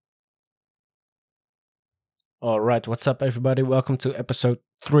All right, what's up, everybody? Welcome to episode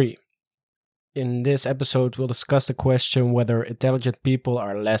 3. In this episode, we'll discuss the question whether intelligent people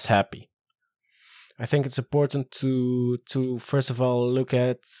are less happy. I think it's important to first of all look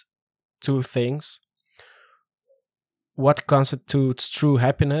at two things. What constitutes true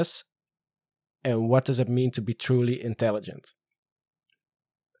happiness, and what does it mean to be truly intelligent?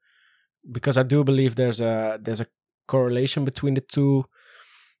 Because I do believe there's a correlation between the two,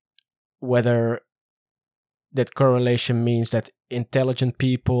 whether that correlation means that intelligent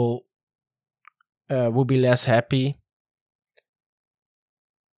people will be less happy.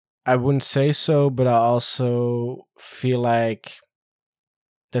 I wouldn't say so, but I also feel like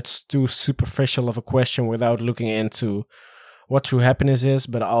that's too superficial of a question without looking into what true happiness is,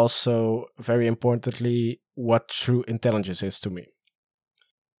 but also, very importantly, what true intelligence is to me.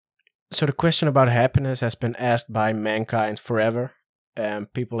 So the question about happiness has been asked by mankind forever,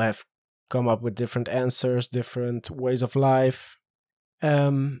 and people have come up with different answers, different ways of life.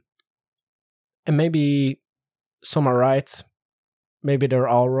 And maybe some are right, maybe they're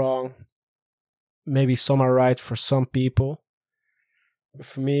all wrong, maybe some are right for some people.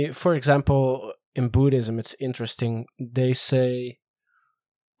 For me, for example, in Buddhism, it's interesting. They say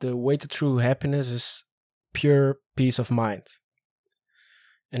the way to true happiness is pure peace of mind.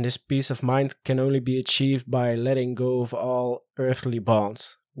 And this peace of mind can only be achieved by letting go of all earthly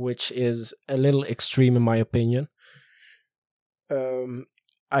bonds, which is a little extreme in my opinion.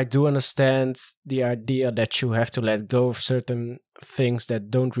 I do understand the idea that you have to let go of certain things that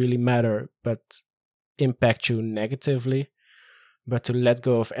don't really matter but impact you negatively. But to let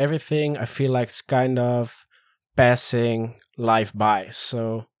go of everything, I feel like it's kind of passing life by.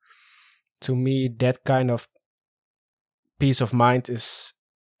 So to me, that kind of peace of mind is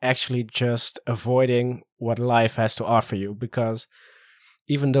actually just avoiding what life has to offer you, because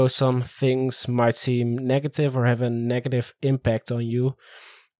even though some things might seem negative or have a negative impact on you,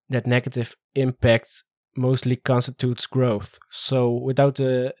 that negative impact mostly constitutes growth. So without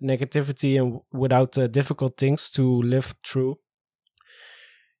the negativity and without the difficult things to live through,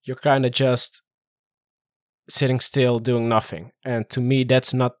 you're kind of just sitting still doing nothing. And to me,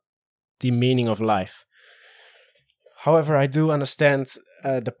 that's not the meaning of life. However, I do understand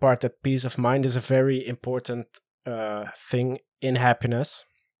the part that peace of mind is a very important thing in happiness.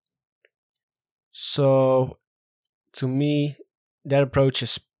 So, to me, that approach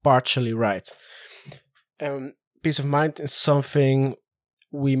is partially right. Peace of mind is something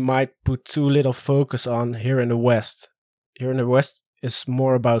we might put too little focus on here in the West. Here in the West, it's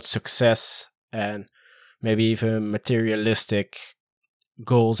more about success and maybe even materialistic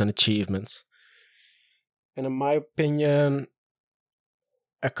goals and achievements. And in my opinion,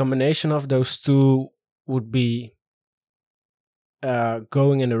 a combination of those two would be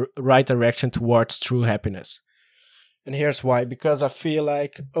going in the right direction towards true happiness. And here's why. Because I feel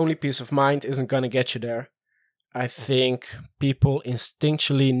like only peace of mind isn't going to get you there. I think people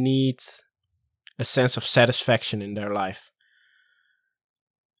instinctually need a sense of satisfaction in their life.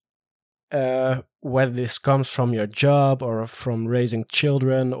 Whether this comes from your job or from raising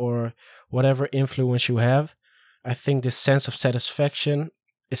children or whatever influence you have, I think this sense of satisfaction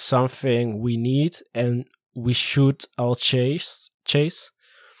is something we need and we should all chase.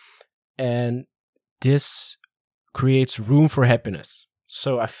 And this creates room for happiness.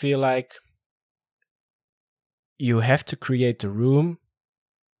 So I feel like you have to create the room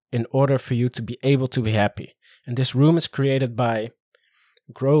in order for you to be able to be happy. And this room is created by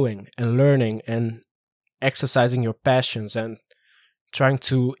growing and learning and exercising your passions and trying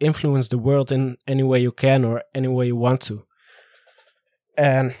to influence the world in any way you can or any way you want to.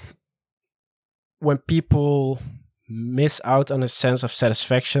 And when people miss out on a sense of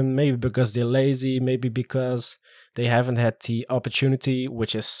satisfaction, maybe because they're lazy, maybe because they haven't had the opportunity,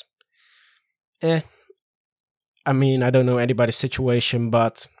 which is I mean, I don't know anybody's situation,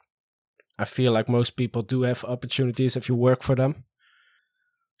 but I feel like most people do have opportunities if you work for them.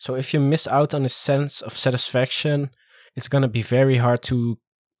 So if you miss out on a sense of satisfaction, it's going to be very hard to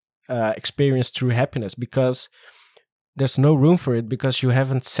experience true happiness, because there's no room for it, because you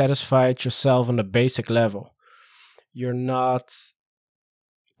haven't satisfied yourself on a basic level. You're not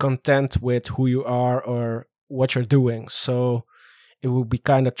content with who you are or what you're doing. So it will be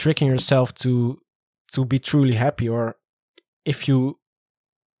kind of tricking yourself to be truly happy, or if you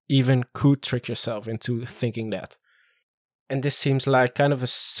even could trick yourself into thinking that. And this seems like kind of a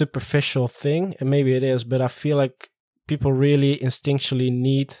superficial thing, and maybe it is, but I feel like people really instinctually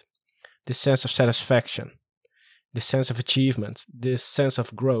need this sense of satisfaction, this sense of achievement, this sense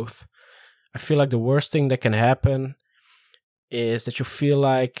of growth. I feel like the worst thing that can happen is that you feel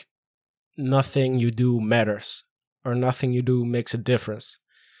like nothing you do matters or nothing you do makes a difference.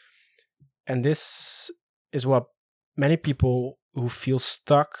 And this is what many people who feel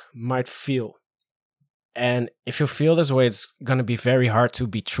stuck might feel. And if you feel this way, it's going to be very hard to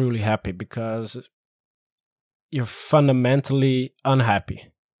be truly happy because you're fundamentally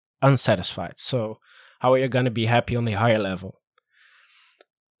unhappy, unsatisfied. So how are you going to be happy on the higher level?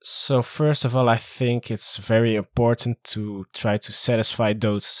 So first of all, I think it's very important to try to satisfy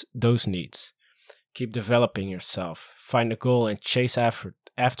those needs. Keep developing yourself. Find a goal and chase after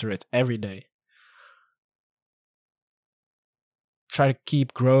it every day. Try to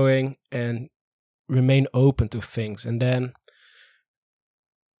keep growing and remain open to things. And then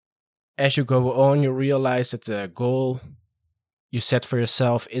as you go on, you realize that the goal you set for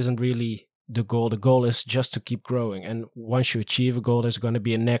yourself isn't really the goal. The goal is just to keep growing. And once you achieve a goal, there's going to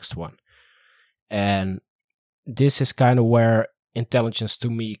be a next one. And this is kind of where intelligence to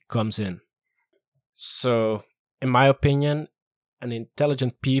me comes in. So, in my opinion, an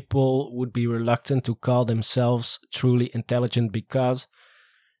intelligent people would be reluctant to call themselves truly intelligent because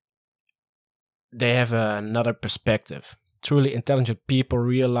they have another perspective. Truly intelligent people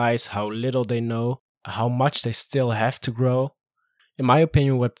realize how little they know, how much they still have to grow. In my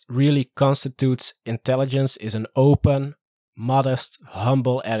opinion, what really constitutes intelligence is an open, modest,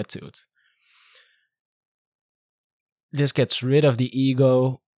 humble attitude. This gets rid of the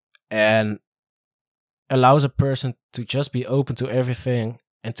ego and allows a person to just be open to everything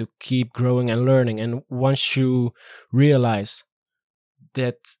and to keep growing and learning. And once you realize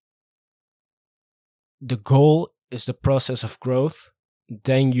that the goal is the process of growth,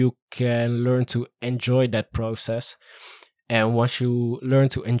 then you can learn to enjoy that process. And once you learn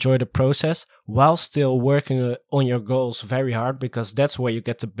to enjoy the process while still working on your goals very hard, because that's where you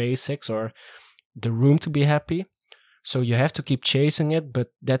get the basics or the room to be happy. So you have to keep chasing it, but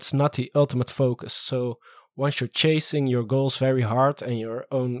that's not the ultimate focus. So once you're chasing your goals very hard and your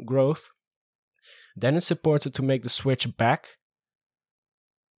own growth, then it's important to make the switch back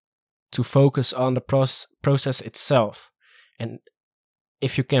to focus on the process itself. And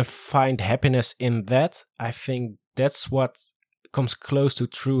if you can find happiness in that, I think that's what comes close to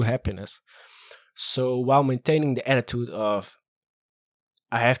true happiness. So while maintaining the attitude of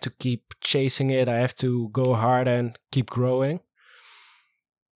I have to keep chasing it, I have to go hard and keep growing,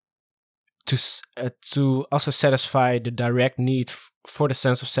 to also satisfy the direct need for the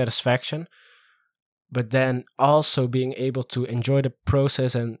sense of satisfaction, but then also being able to enjoy the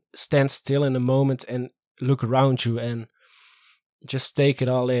process and stand still in the moment and look around you and just take it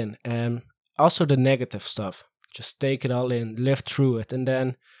all in. And also the negative stuff, just take it all in, live through it, and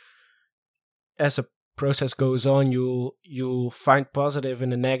then as a process goes on, you'll find positive in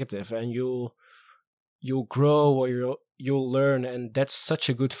the negative, and you'll grow or you'll learn, and that's such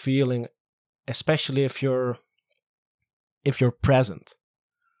a good feeling, especially if you're present.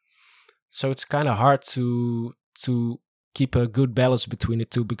 So it's kind of hard to keep a good balance between the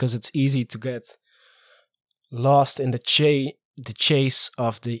two, because it's easy to get lost in the chase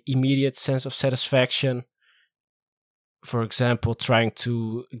of the immediate sense of satisfaction. For example, trying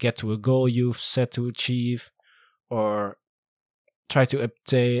to get to a goal you've set to achieve, or try to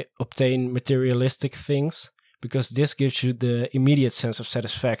obtain materialistic things, because this gives you the immediate sense of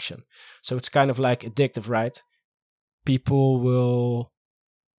satisfaction. So it's kind of like addictive, right? People will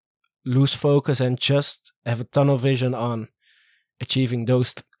lose focus and just have a tunnel vision on achieving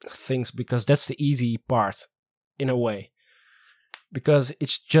those things, because that's the easy part in a way. Because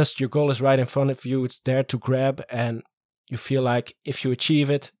it's just your goal is right in front of you, it's there to grab, and you feel like if you achieve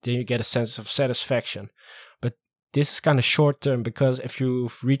it, then you get a sense of satisfaction. But this is kind of short term, because if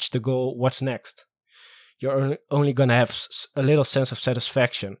you've reached the goal, what's next? You're only going to have a little sense of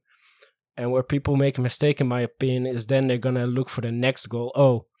satisfaction. And where people make a mistake, in my opinion, is then they're going to look for the next goal.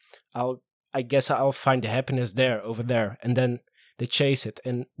 Oh, I guess I'll find the happiness there, over there. And then they chase it.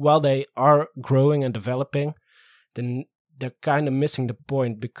 And while they are growing and developing, then they're kind of missing the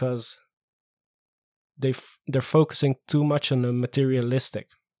point, because they're focusing too much on the materialistic.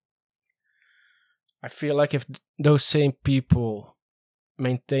 I feel like if those same people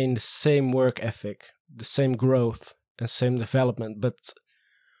maintain the same work ethic, the same growth and same development, but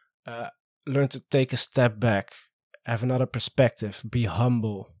learn to take a step back, have another perspective, be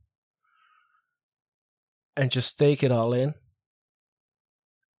humble, and just take it all in,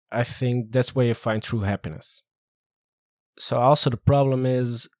 I think that's where you find true happiness. So also the problem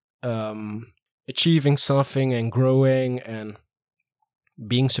is achieving something and growing and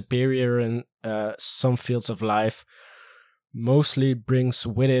being superior in some fields of life mostly brings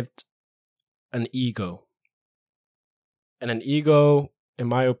with it an ego. And an ego in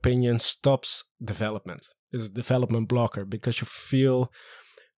my opinion, stops development. It's a development blocker because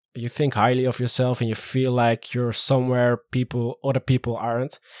you think highly of yourself and you feel like you're somewhere other people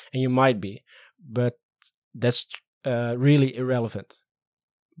aren't, and you might be, but that's really irrelevant.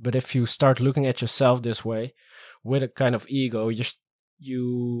 But if you start looking at yourself this way with a kind of ego,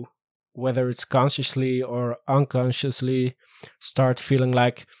 you whether it's consciously or unconsciously, start feeling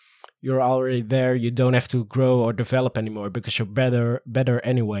like you're already there. You don't have to grow or develop anymore because you're better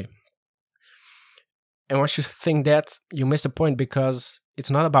anyway. And once you think that, you miss the point, because it's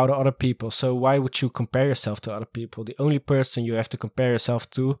not about other people. So why would you compare yourself to other people? The only person you have to compare yourself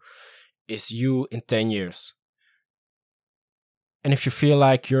to is you in 10 years. And if you feel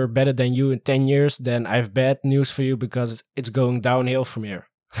like you're better than you in 10 years, then I have bad news for you, because it's going downhill from here.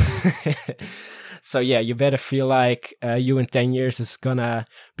 So yeah, you better feel like you in 10 years is gonna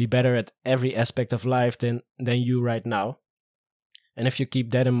be better at every aspect of life than you right now. And if you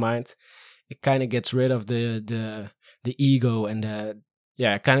keep that in mind, it kind of gets rid of the ego, and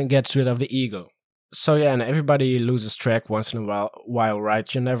it kind of gets rid of the ego. So yeah, and everybody loses track once in a while,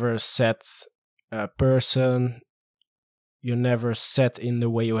 right? You're never a set person. You're never set in the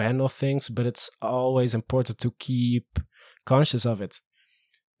way you handle things, but it's always important to keep conscious of it.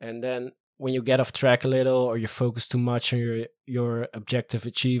 And then when you get off track a little, or you focus too much on your objective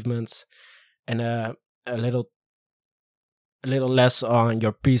achievements, and a little less on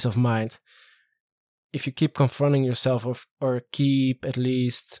your peace of mind, if you keep confronting yourself, or keep at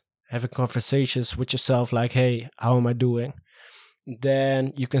least having conversations with yourself like, hey, how am I doing?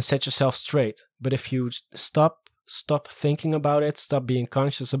 Then you can set yourself straight. But if you stop thinking about it, stop being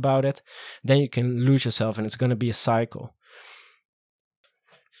conscious about it, then you can lose yourself, and it's going to be a cycle.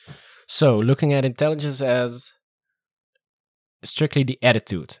 So looking at intelligence as strictly the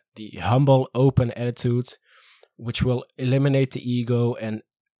attitude, the humble, open attitude, which will eliminate the ego and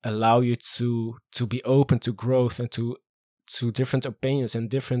allow you to be open to growth and to different opinions and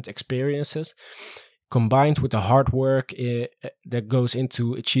different experiences, combined with the hard work that goes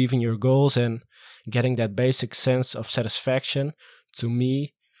into achieving your goals and getting that basic sense of satisfaction, to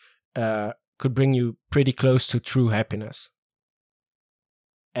me, could bring you pretty close to true happiness.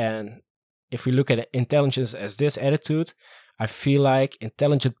 And if we look at intelligence as this attitude, I feel like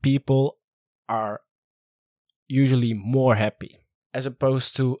intelligent people are usually more happy, as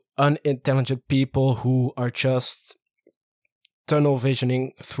opposed to unintelligent people who are just tunnel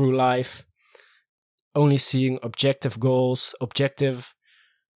visioning through life, only seeing objective goals, objective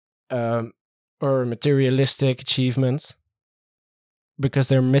or materialistic achievements, because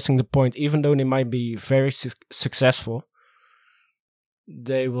they're missing the point. Even though they might be very successful,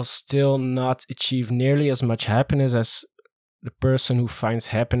 they will still not achieve nearly as much happiness as the person who finds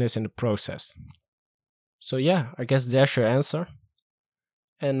happiness in the process. So yeah, I guess that's your answer.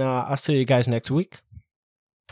 And I'll see you guys next week.